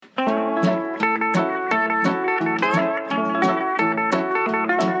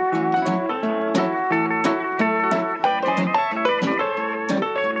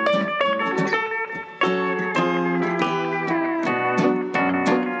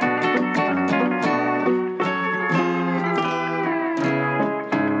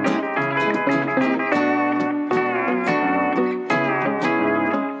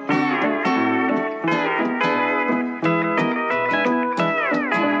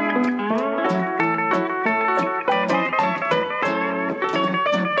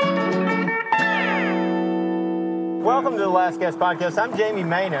Last Guest Podcast. I'm Jamie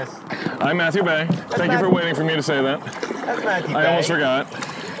Manus. I'm Matthew Bay. Thank you for waiting for me to say that. That's Matthew Bay. I almost forgot.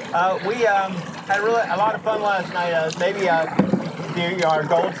 We had a lot of fun last night. Maybe our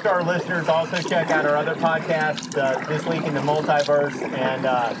Gold Star listeners also check out our other podcast, This Week in the Multiverse, and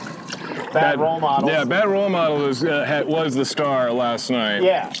Bad Role Models. Yeah, Bad Role Model was the star last night.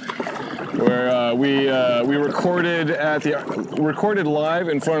 Yeah. Where we recorded live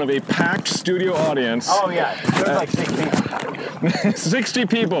in front of a packed studio audience. Oh yeah, there was like 6 people. 60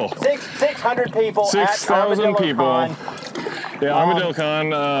 people. 600 people. 6,000 people. Con. Yeah, Armadillo Con.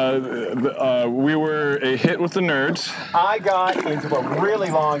 We were a hit with the nerds. I got into a really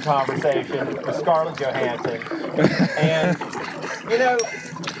long conversation with Scarlett Johansson, and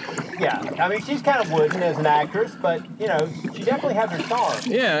yeah, I mean, she's kind of wooden as an actress, but, she definitely has her charm.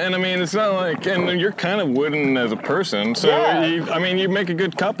 Yeah, and I mean, it's not like, and you're kind of wooden as a person, so, yeah. you make a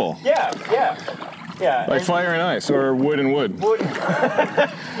good couple. Yeah. Like fire and ice, or wood and wood.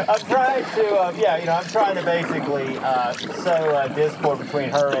 I'm trying to basically sow discord between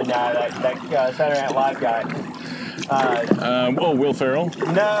her and that Saturday Night Live guy. Will Ferrell?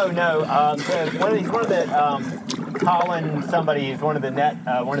 No. He's one of the... Colin somebody is one of the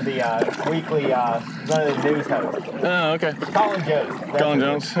weekly, one of the news hosts. Oh, okay. Colin Jones. Colin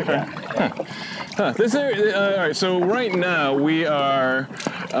Jones, okay. Yeah. All right, so right now we are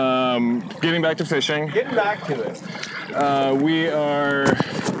getting back to fishing. Getting back to it. We are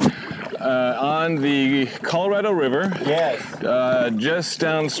on the Colorado River. Yes. Just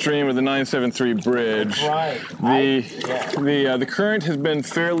downstream of the 973 bridge. Right. The current has been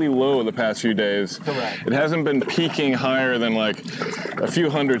fairly low the past few days. Correct. It hasn't been peaking higher than like a few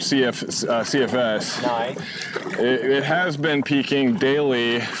hundred CFS. Nice. It has been peaking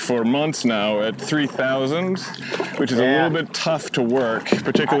daily for months now at 3,000, which is a little bit tough to work,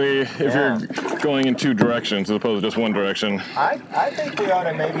 particularly if you're going in two directions as opposed to just one direction. I think we ought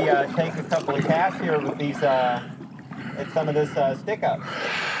to maybe take a couple of casts here with these at some of this stick up.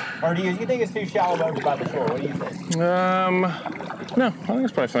 Or do you think it's too shallow over by the shore? What do you think? No, I think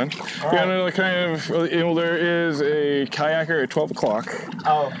it's probably fine. There is a kayaker at 12 o'clock.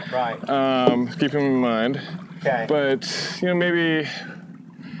 Oh, right. Keep him in mind. Okay. But, maybe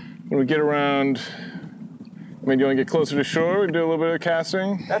when we get around, you want to get closer to shore, we do a little bit of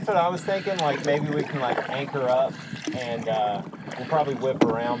casting? That's what I was thinking. Like, maybe we can, anchor up, and we'll probably whip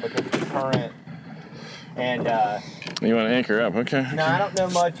around because of the current. And, you want to anchor up, okay. No, I don't know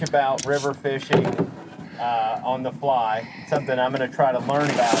much about river fishing on the fly. Something I'm going to try to learn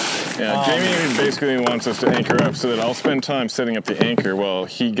about. Yeah, Jamie basically wants us to anchor up so that I'll spend time setting up the anchor while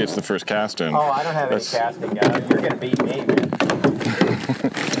he gets the first cast in. Oh, I don't have any casting, guys. You're going to beat me, man.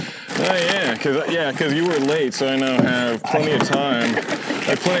 Oh, yeah, because you were late, so I now have plenty of time. I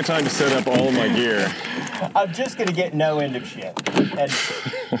have plenty of time to set up all of my gear. I'm just going to get no end of shit. And, that's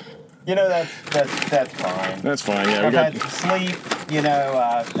fine. That's fine, yeah. I've had some sleep,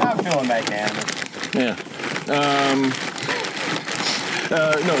 I'm feeling magnanimous. Yeah.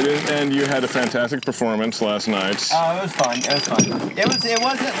 No, and you had a fantastic performance last night. Oh, it was fun. It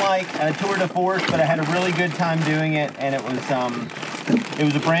wasn't like a tour de force, but I had a really good time doing it, and it was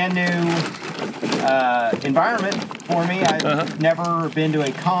a brand new environment for me. I've never been to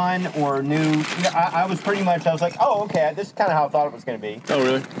a con or knew. I was like, oh, okay, this is kind of how I thought it was going to be. Oh,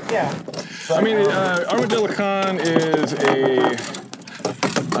 really? Yeah. But, Armadillo Con is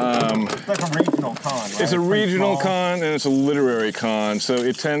it's like a regional con, right? It's a regional con, and it's a literary con, so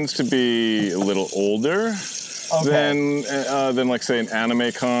it tends to be a little older than like, say, an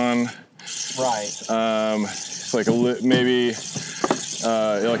anime con. Right. It's like maybe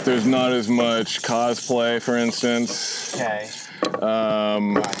there's not as much cosplay, for instance. Okay.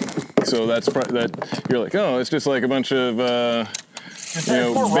 So that's that. You're like, oh, it's just like a bunch of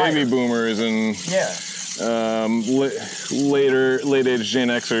baby boomers and late age Gen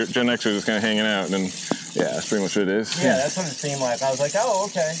Xers just kind of hanging out, and that's pretty much what it is. Yeah, that's what it seemed like. I was like, oh,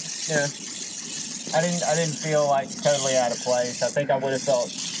 okay. Yeah. I didn't feel like totally out of place. I think I would have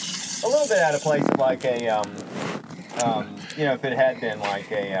felt a little bit out of place, like a if it had been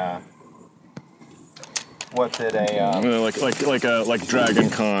like a like Dragon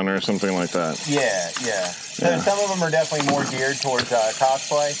Con or something like that. Yeah. So some of them are definitely more geared towards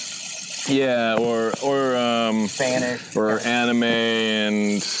cosplay. Yeah, or Spanish, or anime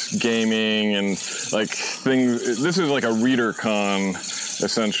and gaming and like things. This is like a reader con,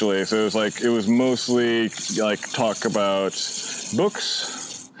 essentially. So it was mostly like talk about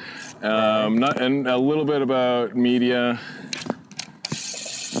books, and a little bit about media.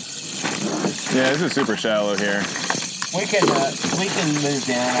 Yeah, this is super shallow here. We can move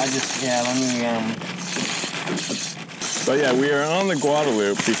down. I just let me But yeah, we are on the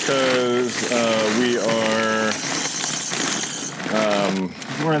Guadalupe because we are.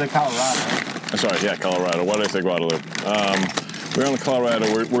 We're in the Colorado. Sorry, yeah, Colorado. Why did I say Guadalupe? We're on the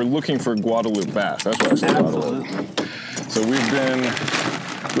Colorado. We're looking for Guadalupe bass. That's why I said Guadalupe. Absolutely. So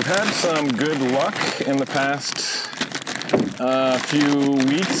we've had some good luck in the past few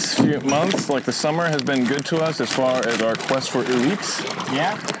weeks, few months. Like the summer has been good to us as far as our quest for elites.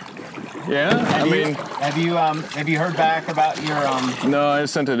 Yeah. Yeah, Have you heard back about your No, I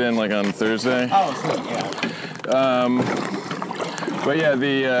sent it in like on Thursday. Oh, sweet, yeah. But yeah,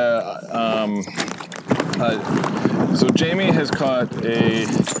 so Jamie has caught a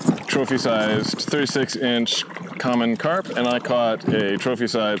trophy-sized 36-inch common carp, and I caught a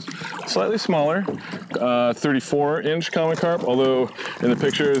trophy-sized, slightly smaller, 34-inch common carp. Although in the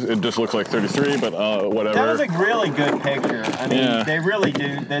pictures it just looks like 33, but whatever. That was a really good picture. I mean, Yeah. They really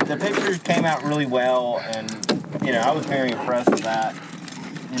do. The pictures came out really well, and you know, I was very impressed with that.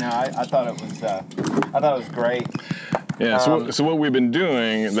 You know, I thought it was great. Yeah. So what we've been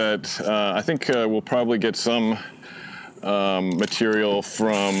doing that I think we'll probably get some material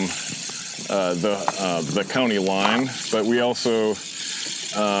from the county line, but we also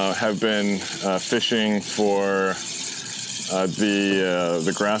have been fishing for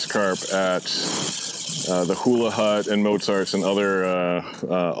the grass carp at the Hula Hut and Mozart's and other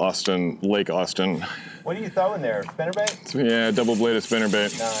Lake Austin. What are you throwing there? Spinnerbait? Yeah, double-bladed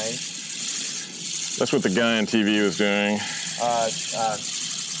spinnerbait. Nice. That's what the guy on TV was doing.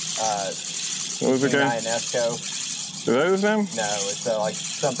 What was the guy? Ionesco. Is that his name? No, it's like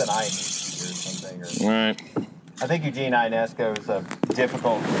something Ionesco or something. All right. I think Eugene Ionesco is a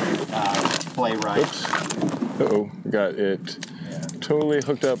difficult playwright. Oops. Uh-oh. Got it totally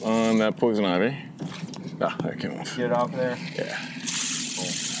hooked up on that poison ivy. Ah, that came off. Get it off there? Yeah.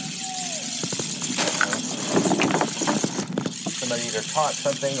 Cool. Somebody either caught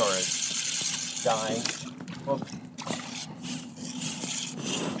something or is dying. Whoops.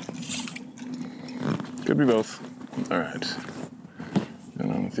 Could be both. All right.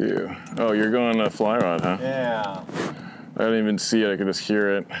 Going on with you. Oh, you're going fly rod, huh? Yeah. I don't even see it. I can just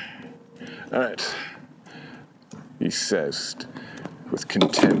hear it. All right. He says with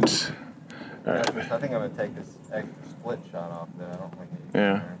contempt. All right. I think I'm going to take this extra split shot off there. I don't think it's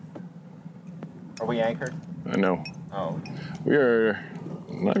Yeah. Are we anchored? No. Oh. We are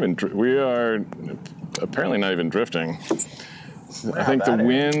not even. We are apparently not even drifting. I think the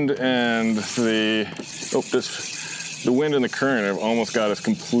wind and the the wind and the current have almost got us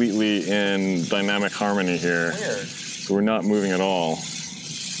completely in dynamic harmony here. Weird. So we're not moving at all.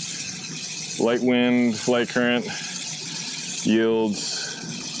 Light wind, light current, yields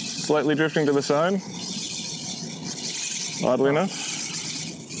slightly drifting to the side. Oddly enough.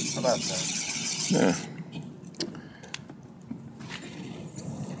 How about that? Yeah.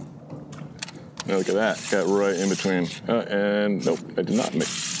 Now look at that. Got right in between. And nope, I did not make.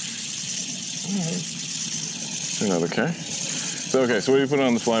 Another okay. So what do you put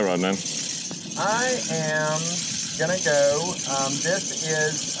on the fly rod, then? I am gonna go. This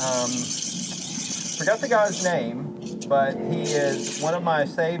is forgot the guy's name, but he is one of my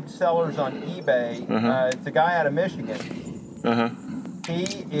saved sellers on eBay. It's a guy out of Michigan. He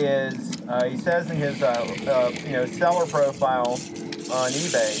is. He says in his seller profile on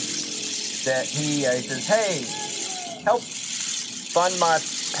eBay that he says, "Hey, help fund my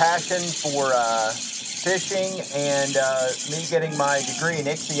passion for fishing and me getting my degree in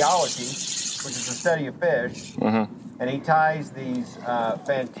ichthyology, which is the study of fish." And he ties these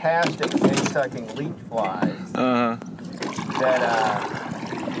fantastic egg-sucking leech flies that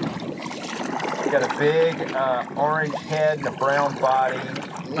got a big orange head and a brown body,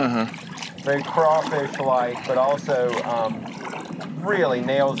 very crawfish-like, but also really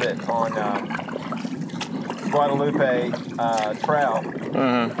nails it on Guadalupe trout.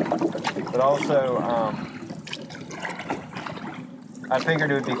 But also, I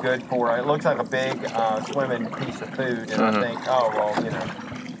figured it would be good for, it looks like a big swimming piece of food, and I think, oh, well, you know,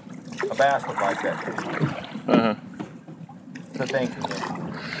 a bass would like that too. So thank you.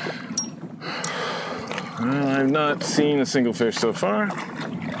 Well, I've not seen a single fish so far.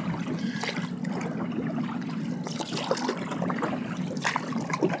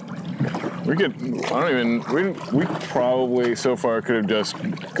 We probably so far could have just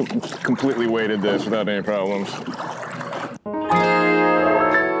completely weighted this without any problems.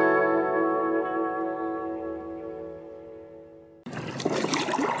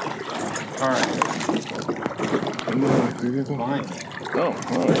 All right. Fine. Oh,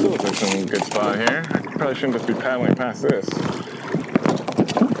 well, this looks like some good spot here. I probably shouldn't just be paddling past this.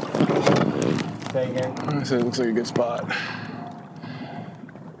 Say again. So it looks like a good spot.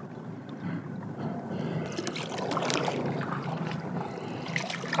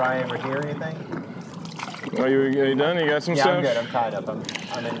 Try over here, you think? Are you done? You got some Yeah, stuff? I'm good. I'm tied up. I'm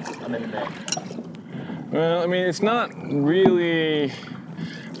in the mix. Well, I mean, it's not really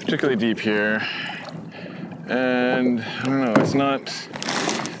particularly deep here. And I don't know, it's not,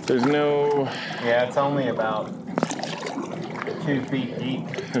 there's no... Yeah, it's only about 2 feet deep.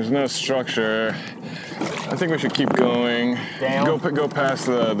 There's no structure. I think we should keep going. Down? Go past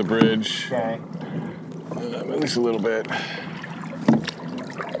the bridge. Okay. At least a little bit.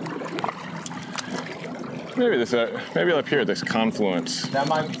 Maybe up here, this confluence. That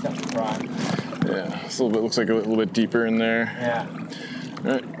might be something to try. Yeah, it's a little bit, looks like a little bit deeper in there. Yeah.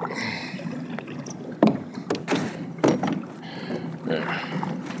 All right. There.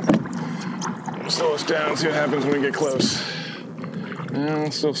 Slow us down, see what happens when we get close. No,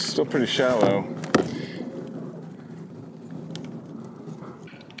 still pretty shallow.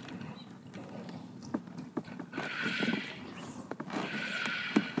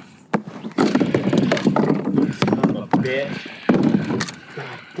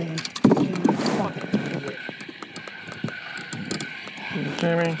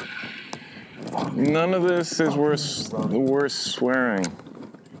 Jamie, none of this is worth swearing.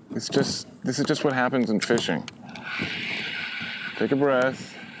 This is just what happens in fishing. Take a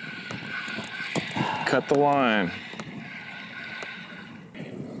breath. Cut the line.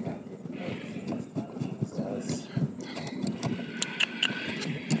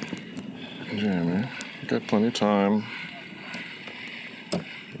 Jamie, you got plenty of time.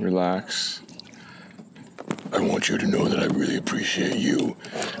 Relax. I want you to know that I really appreciate you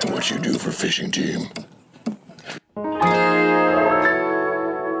and what you do for Fishing Team.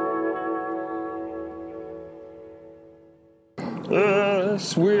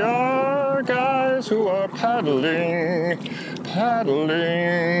 Yes, we are guys who are paddling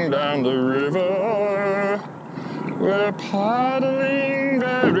down the river. We're paddling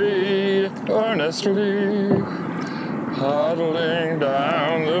very earnestly, paddling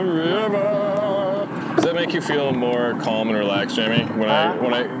down the river. Does that make you feel more calm and relaxed, Jamie?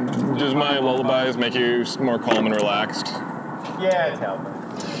 Does my lullabies make you more calm and relaxed? Yeah, it's helping.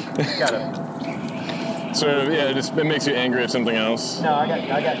 Gotta. Sort of, yeah. It makes you angry at something else. No, I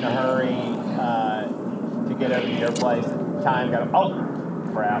got in a hurry to get over to your place. Time got. Oh,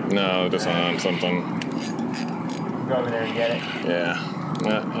 crap. No, just on something. Go over there and get it. Yeah,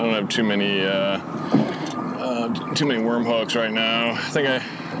 I don't have too many worm hooks right now.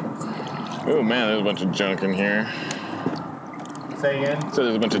 Oh man, there's a bunch of junk in here. Say again? So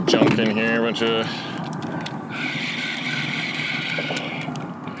there's a bunch of junk in here, a bunch of...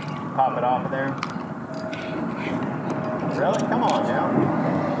 Pop it off of there. Really? Come on now.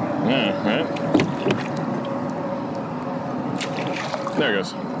 Yeah, right? There it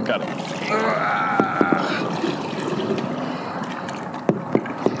goes. Got it.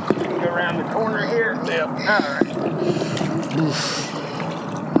 Go around the corner here. Yep. All right.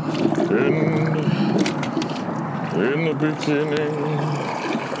 In the beginning,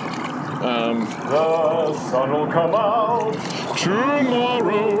 the sun will come out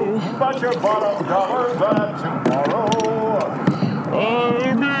tomorrow, but your bottom dollar that tomorrow I'll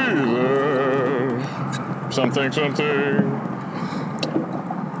be there. Something.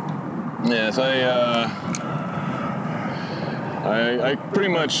 Yes, I pretty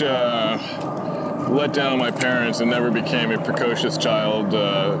much let down my parents and never became a precocious child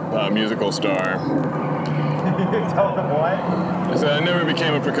musical star. Tell them what? I said I never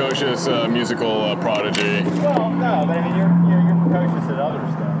became a precocious musical prodigy. Well, no, but I mean you're precocious at other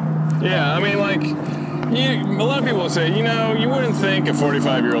stuff. Yeah, I mean a lot of people say, you wouldn't think a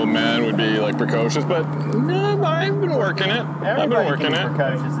 45-year-old man would be like precocious, but no, I've been working it. I've been working it.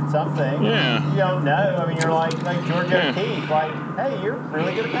 Precocious at something. Yeah. You don't know. I mean, you're like George O'Keefe. Like, hey, you're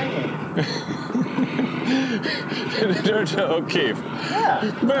really good at painting. George O'Keefe.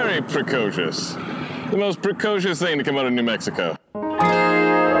 Yeah. Very precocious. The most precocious thing to come out of New Mexico.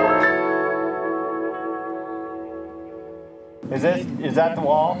 Is that the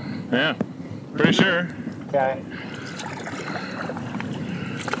wall? Yeah, pretty sure. Okay.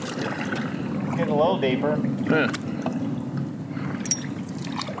 Getting a little deeper. Yeah.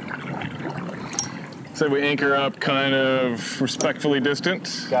 So we anchor up kind of respectfully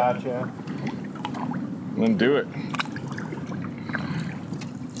distant. Gotcha. And then do it.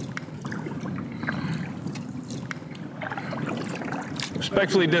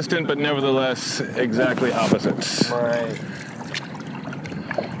 Respectfully distant, but nevertheless exactly opposites. Right.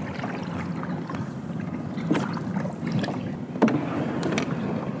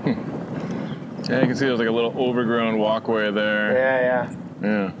 Yeah, you can see there's like a little overgrown walkway there. Yeah.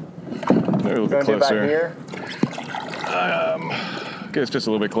 Yeah. Maybe a little bit Going to closer. back here? I guess just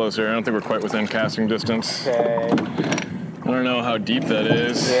a little bit closer. I don't think we're quite within casting distance. Okay. I don't know how deep that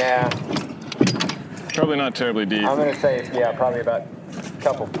is. Yeah. Probably not terribly deep. I'm going to say, yeah, probably about a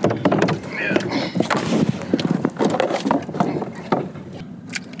couple feet. Yeah.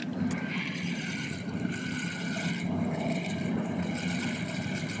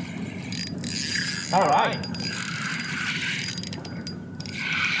 All right.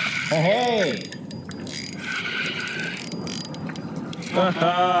 Hey.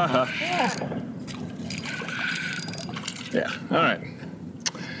 Yeah. All right.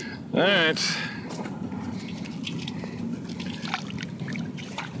 All right.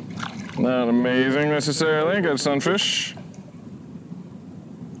 Not amazing necessarily. Got sunfish.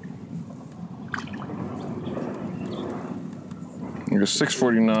 It's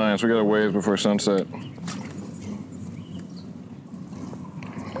 6:49, so we got a ways before sunset.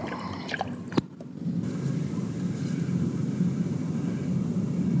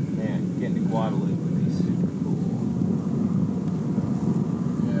 Man, getting to Guadalupe would be super cool.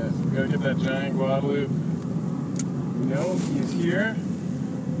 Yeah, so we gotta get that giant Guadalupe. We know he's here.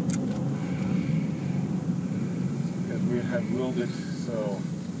 Because we have willed it so.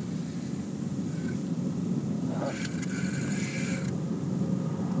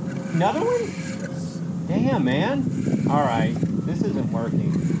 Another one? Damn, man. All right, this isn't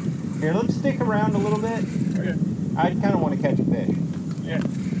working. Here, let's stick around a little bit. Okay. I kind of want to catch a fish. Yeah.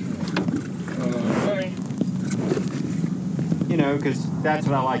 Funny. You know, because that's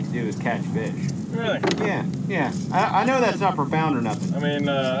what I like to do is catch fish. Really? Yeah. I know that's not profound or nothing. I mean,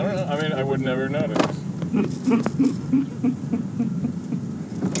 I don't know. I mean, I would never notice.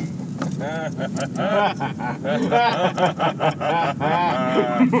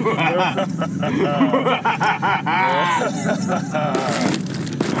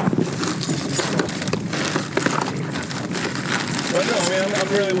 But no, I mean, I'm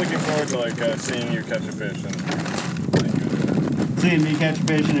really looking forward to like seeing you catch a fish and Seeing me catch a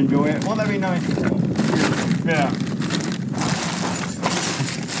fish and enjoy it. Well, that'd be nice. Yeah.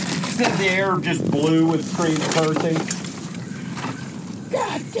 Since the air just blew with screams cursing.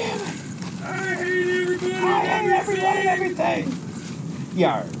 God damn it! I hate everybody. I hate everyone and everything.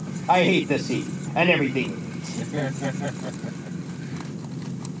 Yar, I hate the sea and everything.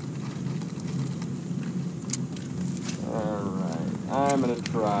 Alright, I'm gonna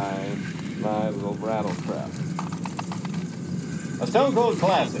try my little rattle trap. A Stone Cold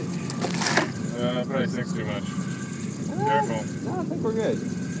Classic. Probably 6 too much. Careful. No, I think we're good.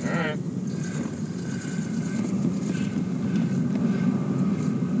 Alright.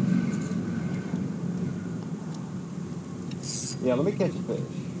 Yeah, let me catch a fish.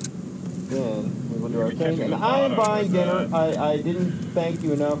 Then we will do our Maybe thing. catching And the I am bottom buying is, dinner. I didn't thank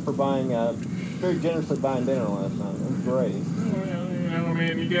you enough for buying, very generously buying dinner last night. It was great. Well, you know, I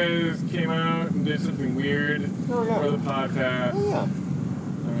mean, you guys came out and did something weird Oh, yeah. for the podcast. Oh, yeah.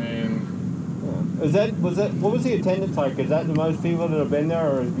 I mean, Yeah. What was the attendance like? Is that the most people that have been there,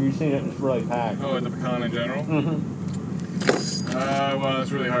 or have you seen it just really packed? oh, at the con in general? Mm-hmm. Well,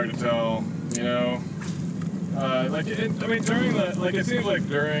 it's really hard to tell, you know. I mean, during the, like, it seems like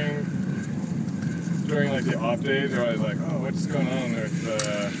during like the off days, you're always like, oh, what's going on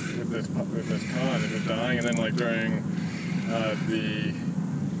with this con? Is it dying? And then like during the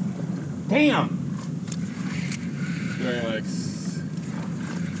Damn! during like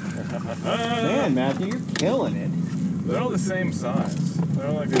Man, Matthew, you're killing it. they're all the same size. They're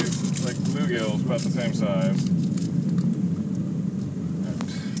all like these like bluegills, about the same size.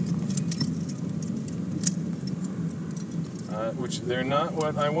 Which they're not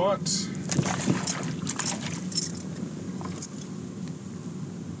what I want.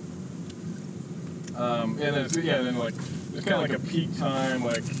 And then like it's kind of like a peak time,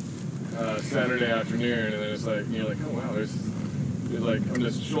 like Saturday afternoon, and then it's like you're like, oh wow, there's like I'm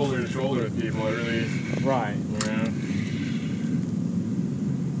just shoulder to shoulder with people. I really, Right. you know.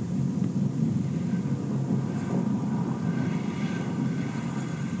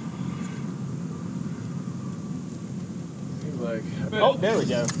 Seems like. Oh, there we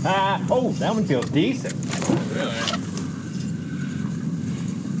go. Oh, that one feels decent. Really?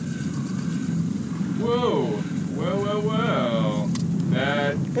 Whoa. Well.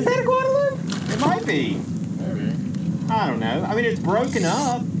 That. Is that a Guadalupe? It might be. Maybe. I don't know. I mean, it's broken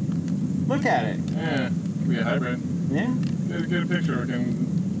up. Look at it. Yeah. Could be a hybrid. Yeah. Get a picture. We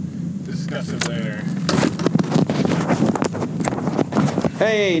can discuss it later.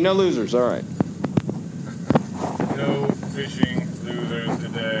 Hey, no losers. All right. No fishing losers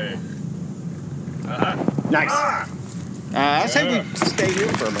today. Nice. I say we stay here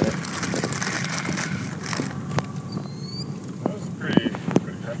for a minute. That was pretty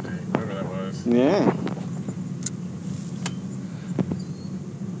hefty, whatever that was. Yeah.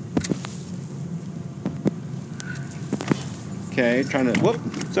 Okay, trying to. Whoop.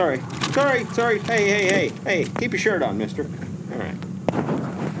 Sorry. Hey. Keep your shirt on, mister. All right.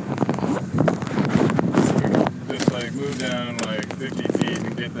 Just like move down like 50 feet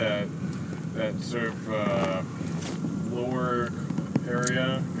and get that sort of lower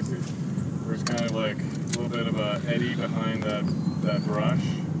area. There's kind of like a little bit of a eddy behind that brush.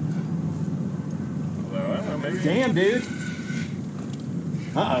 Although, I don't know, maybe. Damn, dude.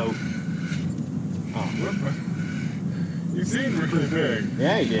 Uh-oh. Oh. You seemed really big.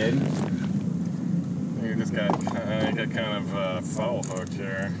 Yeah, he did. You just got kind of foul hooked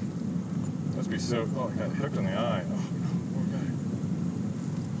here. Must be so. Oh, I got hooked on the eye. Oh, poor guy.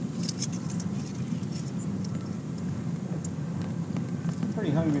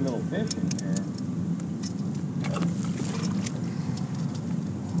 Pretty hungry little fish in here.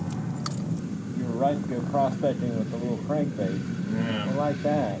 You were right to go prospecting with the little crankbait. Yeah. I like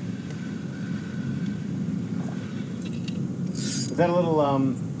that. Is that a little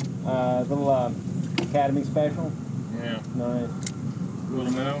Academy special? Yeah. Nice.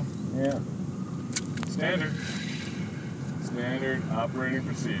 Little minnow. Yeah. Standard operating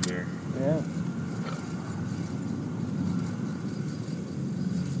procedure. Yeah.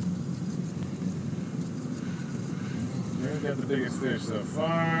 Here's got the biggest fish so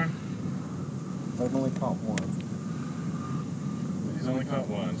far. I've only caught one. He's only caught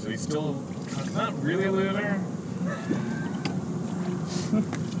one, so he's still not really a loser.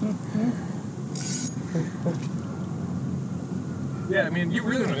 Yeah, I mean, you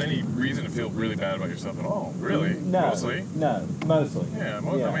really don't have any reason to feel really bad about yourself at all, really. No. Mostly. No, mostly. Yeah, I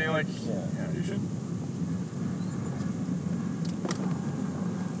mean, like, yeah, you should.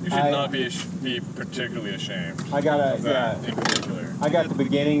 You should not be particularly ashamed. I got of that in particular. I got the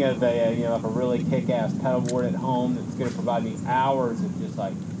beginning of a really kick-ass paddleboard at home that's going to provide me hours of just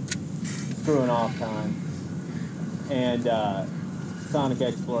like screwing off time, and sonic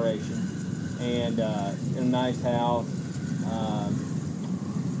exploration, and in a nice house.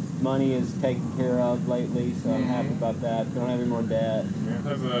 Money is taken care of lately, so I'm happy about that. Don't have any more debt. Yeah,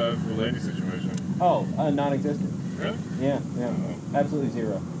 how's the lady situation? Oh, non-existent. Really? Yeah, absolutely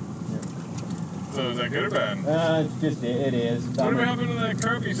zero. Yeah. So is that good or bad? It's just it is. What happened to that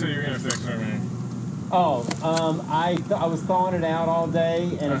carp you said you were gonna fix for me? Oh, I was thawing it out all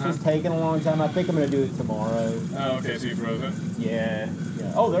day, and it's just taking a long time. I think I'm gonna do it tomorrow. Oh, okay. So you froze it? Yeah.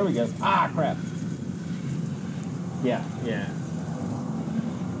 Oh, there we go. Ah, crap. Yeah.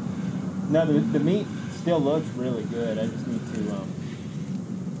 No, the meat still looks really good. I just need to,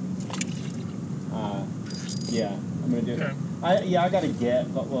 yeah, I'm gonna do it. Okay. I gotta get,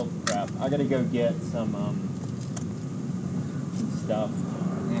 well, crap. I gotta go get some stuff.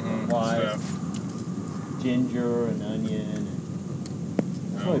 Like ginger and onion. And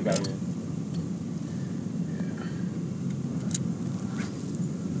that's really about it.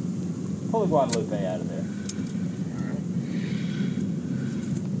 Pull the Guadalupe out of there.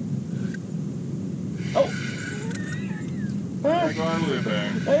 Oh! Guadalupe.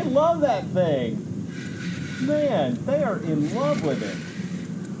 They love that thing. Man, they are in love with it.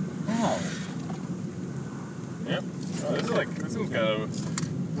 Wow. Yep. Oh, this one's got a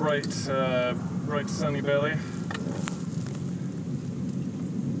bright sunny belly.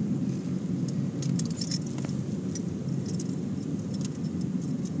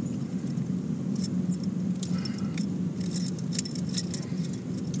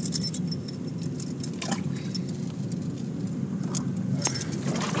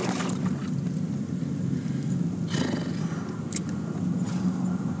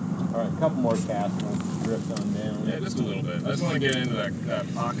 A couple more casts will drift on down. Yeah, just a little bit. I just want to get into that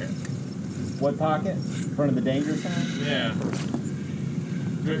pocket. What pocket? In front of the danger sign? Yeah.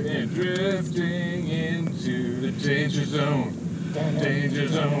 Drifting into the danger zone. Danger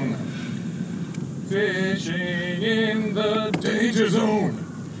zone. Fishing in the danger zone.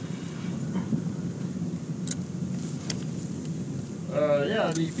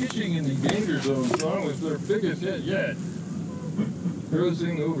 Yeah, the fishing in the danger zone song was their biggest hit yet.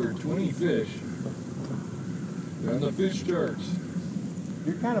 Grossing over 20 fish on the fish charts.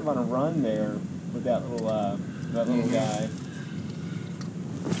 You're kind of on a run there with that little guy.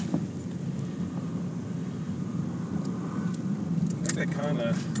 I think they kind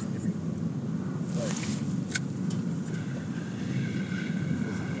of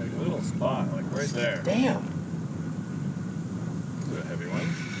like a little spot, like right there. Damn. This is a heavy one.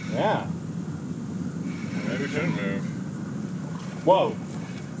 Yeah. shouldn't move. Whoa.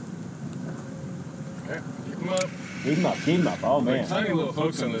 Okay, keep them up. Keep him up, keep him up. Oh, man. Like tiny little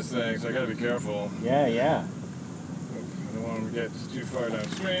hooks on this thing, so I gotta be careful. Yeah, yeah. I don't want him to get too far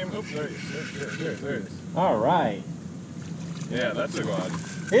downstream. Oh, there he is. There he is. All right. Yeah, that's a god.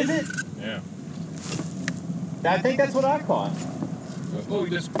 Is it? Yeah. I think that's what I caught. Oh,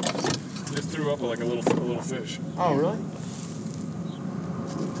 he just threw up like a little fish. Oh, really?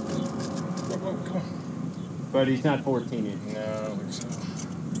 Oh, come on. But he's not 14 inches. No, I don't think so.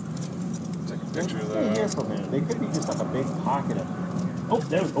 Take a picture of Stay here that. for a minute. They could be just like a big pocket up here. Oh,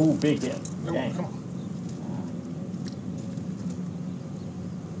 there was, oh, big hit. Oh, Dang. come on.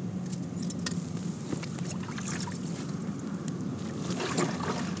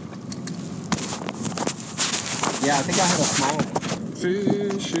 Yeah, I think I have a small one.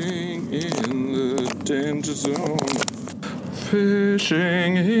 Fishing in the danger zone.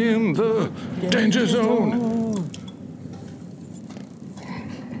 Fishing in the danger zone.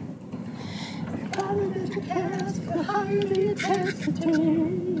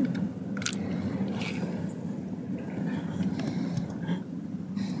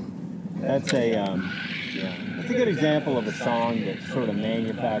 That's a, yeah, that's a good example of a song that sort of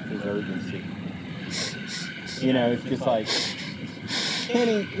manufactures urgency. You know, it's just like,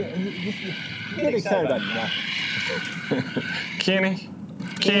 Kenny, you get excited about nothing. Kenny,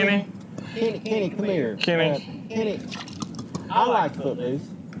 Kenny, come here. Kenny. Kenny, I like Footloose.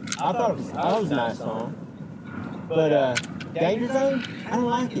 I thought it was a nice song. But, Danger Zone, I don't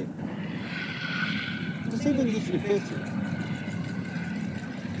like it. Let's see if we can get you to fix it.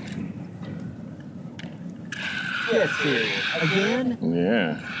 Get serious. Again?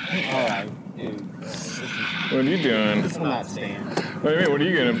 Yeah. Alright, dude. What are you doing? This will not stand. What do you mean? What are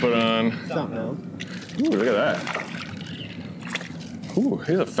you gonna put on? Something else. Ooh, look at that. Ooh,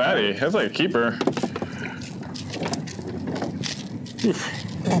 he's a fatty. That's like a keeper. Oof.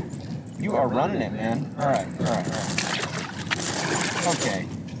 You are running it, man. Alright. Okay.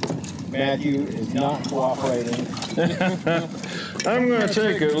 Matthew is not cooperating. I'm going to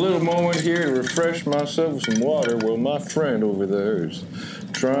take a little moment here to refresh myself with some water while my friend over there is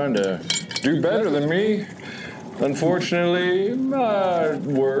trying to do better than me. Unfortunately, it might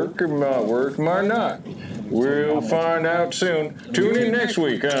work, might not. We'll find out soon. Tune in next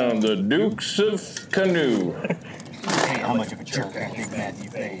week on the Dukes of Canoe. Hey, how much of a jerk I think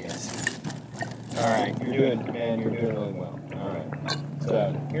Matthew Fay is. Alright, you're doing, man, you're doing really well. Alright.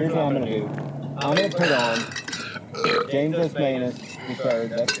 So, here's what I'm going to do. I'm going to put on James S. Manus, the third,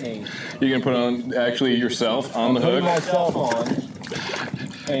 that's me. You can put on actually yourself on the Putting hook. myself on.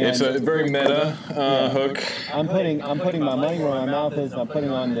 And It's a very meta hook. I'm putting my money where my mouth is. I'm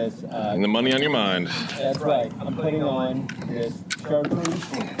putting on this. And the money on your mind. That's right. I'm putting on this chartreuse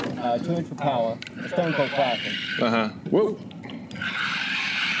 2-inch Rapala, a Stone Cold Classic. Whoa.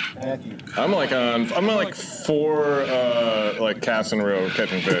 Matthew. I'm like 4 like casts in a row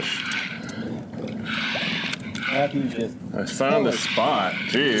catching fish. Matthew's just I found the spot.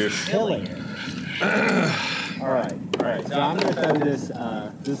 Jeez. killing it. All right. So I'm going to throw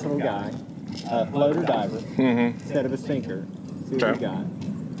this little guy, floater diver, instead of a sinker. See what we got.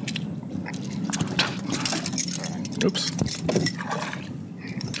 Oops.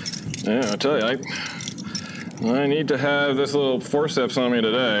 Yeah, I tell you, I need to have this little forceps on me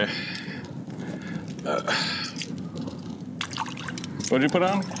today. What'd you put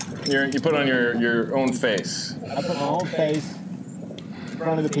on? You put on your own face. I put my own face in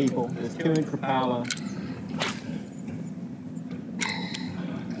front of the people. This 2-inch Rapala.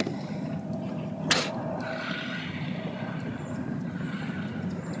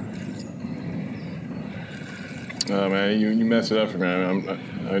 Oh man, you messed it up for me.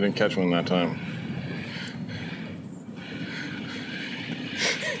 I didn't catch one that time.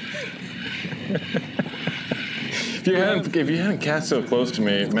 If you hadn't cast so close to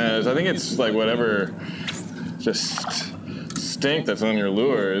me, man, I think it's like whatever, just stink that's on your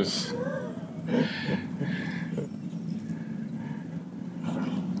lures.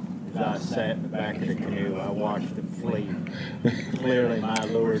 As I sat in the back of the canoe, I watched them flee. Clearly, my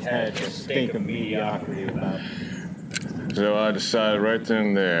lures had the stink of mediocrity about them. So I decided right then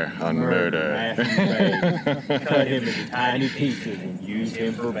and there on murder. Cut him into tiny pieces and used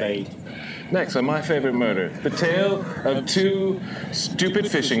him for bait. Next on My Favorite Murder, the tale of 2 stupid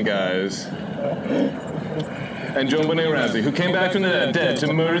fishing guys and JonBenet Ramsey, who came back from the dead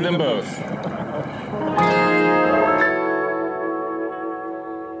to murder them both.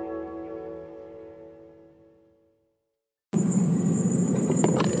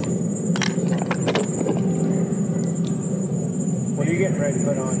 What are you getting ready to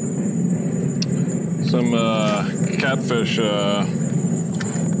put on? So some catfish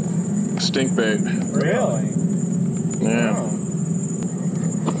stink bait. Really? Yeah.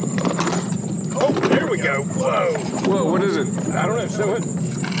 Oh, there we go. Whoa. Whoa, what is it? I don't know. Someone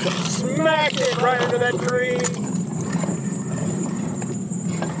smacked it right into that tree.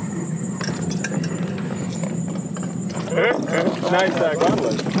 Nice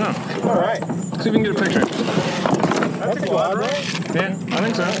godlet. Oh. All right. See if we can get a picture. That's a quad, right? Yeah, I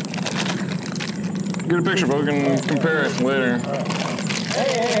think so. Get a picture, but we can compare it later.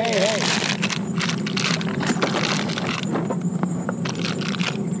 Hey.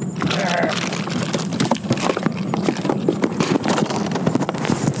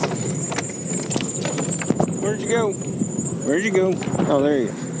 Where'd you go? Oh, there you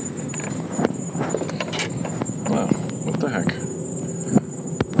go. Wow, what the heck?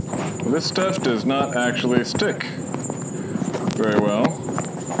 Well, this stuff does not actually stick very well.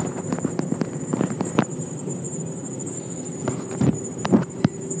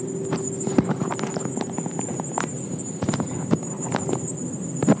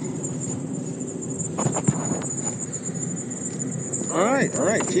 All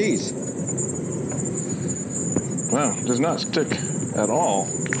right, geez. Wow, does not stick at all.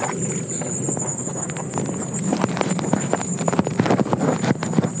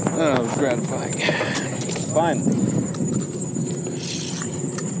 Oh, it was gratifying. Finally.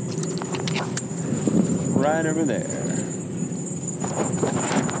 Right over there.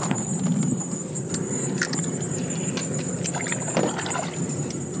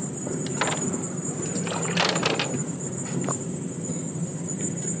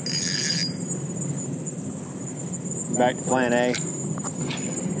 Back to plan A.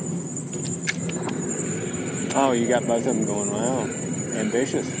 Oh, you got both of them going. Wow.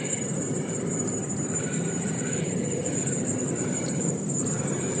 Ambitious.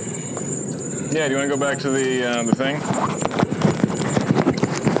 Yeah, do you want to go back to the thing?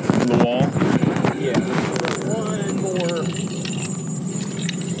 The wall? Yeah. One more.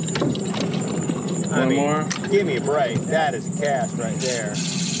 One more? Give me a break. That is a cast right there.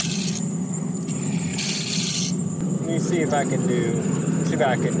 Let me see if I can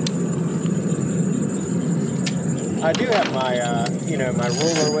I do have my, my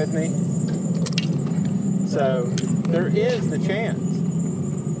ruler with me. So there is the chance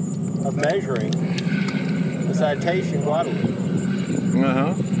of measuring the citation Guadalupe.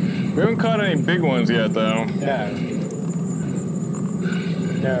 Uh-huh. We haven't caught any big ones yet, though.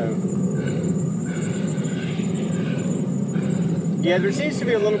 No. Yeah, there seems to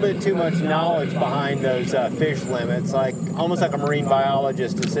be a little bit too much knowledge behind those fish limits, almost like a marine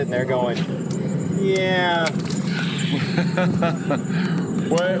biologist is sitting there going, yeah.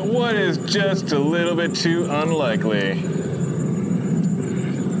 What is just a little bit too unlikely?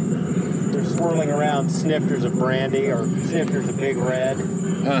 They're swirling around snifters of brandy or snifters of big red.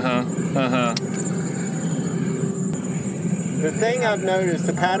 The thing I've noticed,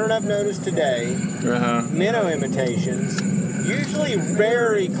 the pattern I've noticed today, minnow imitations, usually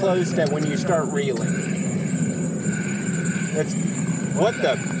very close to when you start reeling.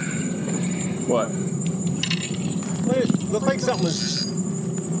 What? Looked like something was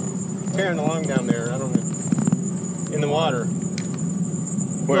tearing along down there. I don't know. In the water.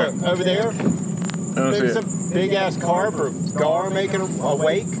 Where? Look, over there. I don't see There's it. some big ass carp or gar making a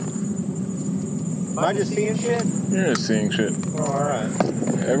wake. Am I just seeing shit? You're just seeing shit. Oh, all right.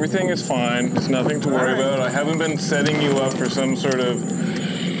 Everything is fine. There's nothing to worry about. I haven't been setting you up for some sort of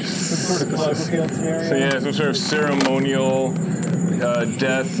Cloverfield scenario. So yeah, some sort of ceremonial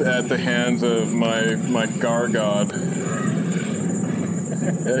death at the hands of my gar god.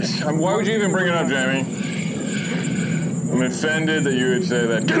 Why would you even bring it up, Jamie? I'm offended that you would say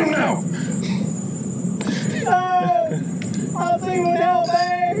that. Get him now! I'll see what hell,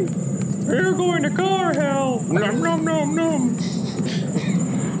 babe! We're going to car hell! Nom nom nom nom!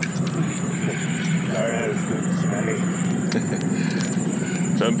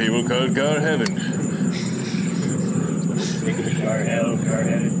 Some people call it car heaven. Speaking of car hell, car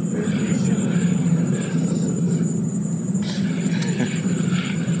heaven.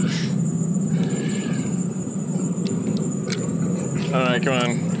 Alright, come on.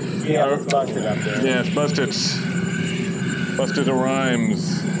 Yeah, let's bust it up there. Yes, bust it. Bust it to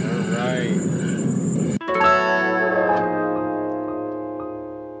rhymes. Alright.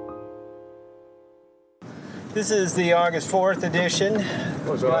 This is the August 4th edition.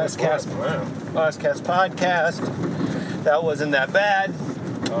 Last Cast podcast. That wasn't that bad.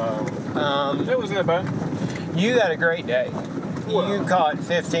 It wasn't that bad. You had a great day. you caught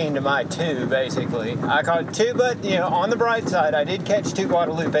 15 to my 2, basically. I caught 2, but on the bright side, I did catch 2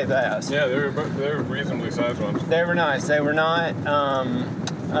 Guadalupe bass. Yeah, they were reasonably sized ones. They were nice. They were not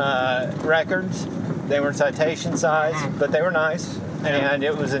records. They were citation size, but they were nice. And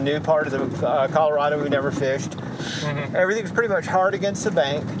it was a new part of the Colorado we never fished. Everything was pretty much hard against the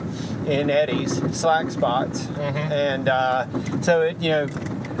bank in eddies, slack spots, and so it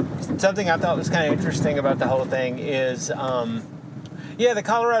something I thought was kind of interesting about the whole thing is the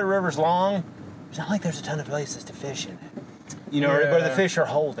Colorado River's long. It's not like there's a ton of places to fish in it. Where the fish are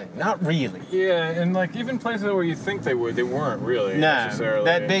holding. Not really. Yeah, and like even places where you think they would, they weren't really necessarily.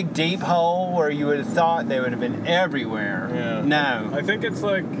 That big deep hole where you would have thought they would have been everywhere. Yeah. No. I think it was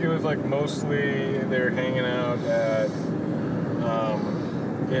mostly they were hanging out at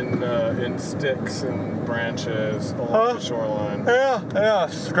in sticks and branches along the shoreline. Yeah,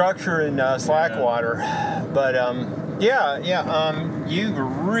 structure in slack water. But you were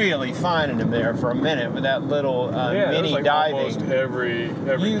really finding them there for a minute with that little mini diving. Almost every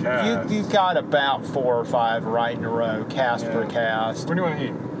cast. You got about 4 or 5 right in a row, cast per cast. What do you want to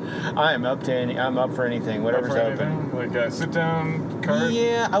eat? I'm up for anything, whatever's open. Like a sit down cart?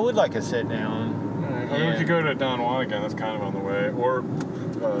 Yeah, I would like a sit down. I mean, we could go to Don Juan again. That's kind of on the way, or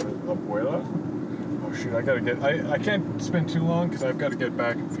La Puebla. Oh shoot, I can't spend too long because I've got to get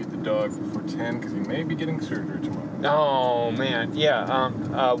back and feed the dog before 10 because he may be getting surgery tomorrow. Oh man, yeah.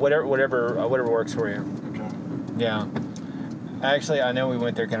 Whatever works for you. Okay. Yeah. Actually, I know we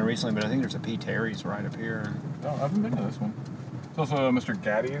went there kind of recently, but I think there's a P. Terry's right up here. Oh, I haven't been to this one. There's also Mr.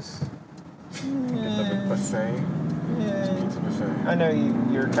 Gaddy's. Get the buffet. Yeah. Pizza buffet. I know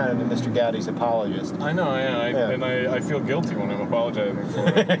you're kind of the Mr. Gaddy's apologist. I know, and I feel guilty when I'm apologizing for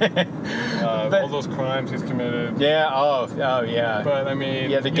it. All those crimes he's committed. Yeah. Oh yeah. But I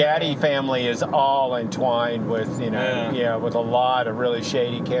mean, the Gaddy family is all entwined with with a lot of really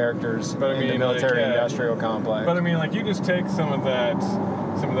shady characters in the military-industrial complex. But I mean, like you just take some of that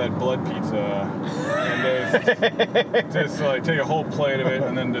blood pizza and just like take a whole plate of it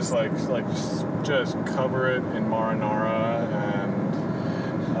and then just just cover it in marinara and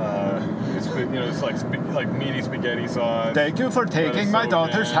it's like meaty spaghetti sauce. Thank you for taking my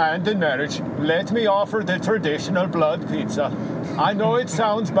daughter's hand in marriage. Let me offer the traditional blood pizza. I know it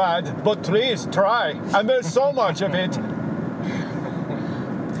sounds bad, but please try. And there's so much of it.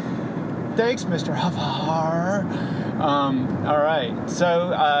 Thanks, Mr. Havar. All right. So,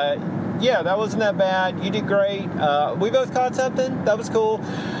 that wasn't that bad. You did great. We both caught something. That was cool.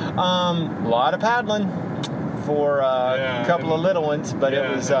 A lot of paddling for a couple of little ones, but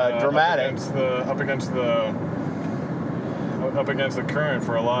it was dramatic. Up against the current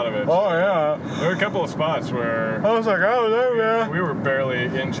for a lot of it. Oh yeah. There were a couple of spots where I was like, oh there, yeah. We were barely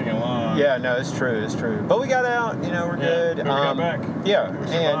inching along. Yeah, no, it's true. But we got out. We're good. We got back. Yeah, We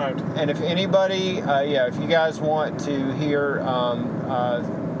survived. and if anybody, if you guys want to hear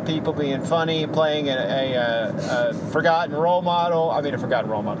people being funny, playing a forgotten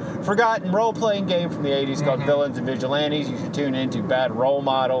role-playing game from the 80s called Villains and Vigilantes, you should tune into Bad Role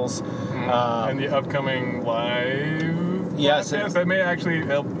Models. And the upcoming live podcast, that may actually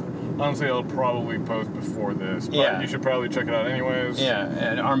help. Honestly, I'll probably post before this, but you should probably check it out anyways. Yeah,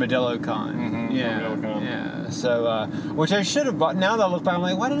 at Armadillo Con. Armadillo Con. Yeah. So, which I should have bought. Now that I look back, I'm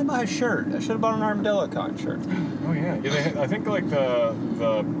like, why didn't I buy a shirt? I should have bought an Armadillo Con shirt. Oh yeah. I think like the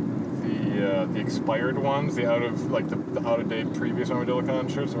expired ones, the out of date previous Armadillo Con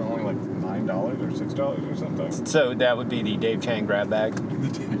shirts are only like $9 or $6 or something. So that would be the Dave Chang grab bag.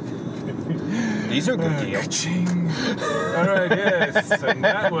 These are good deals. All right, yes, and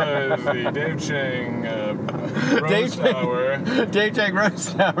that was the Dave Chang roast hour. Dave Chang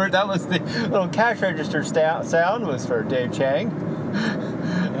roast hour. That was the little cash register sound was for Dave Chang,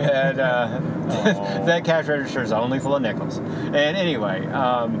 and that cash register is only full of nickels. And anyway,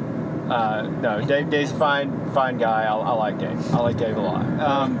 no, Dave's a fine guy. I like Dave. I like Dave a lot.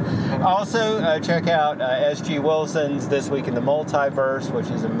 Also, check out S.G. Wilson's This Week in the Multiverse, which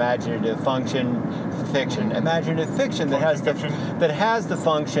is imaginative fiction that has the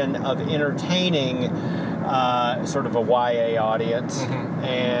function of entertaining sort of a YA audience,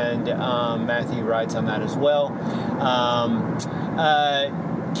 and Matthew writes on that as well.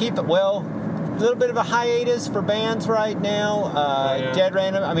 Keep it well. A little bit of a hiatus for bands right now. Dead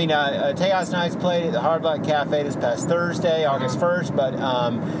Random. I mean, Tejas Nights played at the Hard Black Cafe this past Thursday, August 1st, but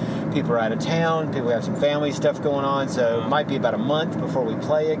people are out of town. People have some family stuff going on, so it might be about a month before we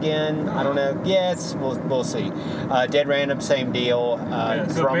play again. I don't know. Yes, we'll see. Dead Random, same deal.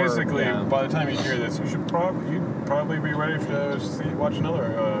 So drummer, basically, by the time you hear this, you'd probably be ready to watch another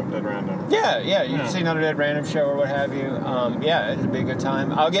Dead Random. Yeah. You see another Dead Random show or what have you. Yeah, it'll be a good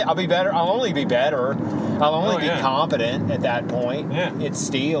time. I'll be better. I'll only be better. I'll only be competent at that point. Yeah. It's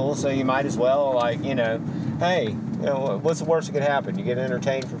Steel, so you might as well, hey, what's the worst that could happen? You get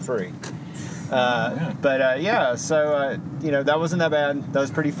entertained for free. So that wasn't that bad. That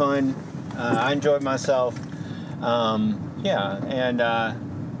was pretty fun. I enjoyed myself.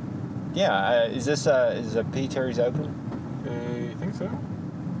 Is a P. Terry's open? I think so.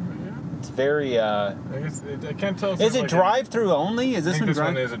 Yeah. It's very. I guess I can't tell. Is it drive-through only? Is this one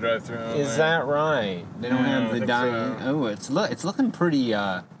one is a drive-through only. Is that right? They don't have the dining. So. Oh, it's looking pretty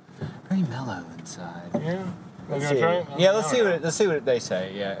mellow inside. Yeah. Let's see. Try it? Yeah, let's see what they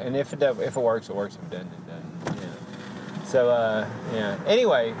say. Yeah, and if it works, it works. If it doesn't, it doesn't. Yeah. So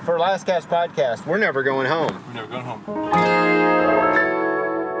Anyway, for Last Cast podcast, we're never going home. We're never going home.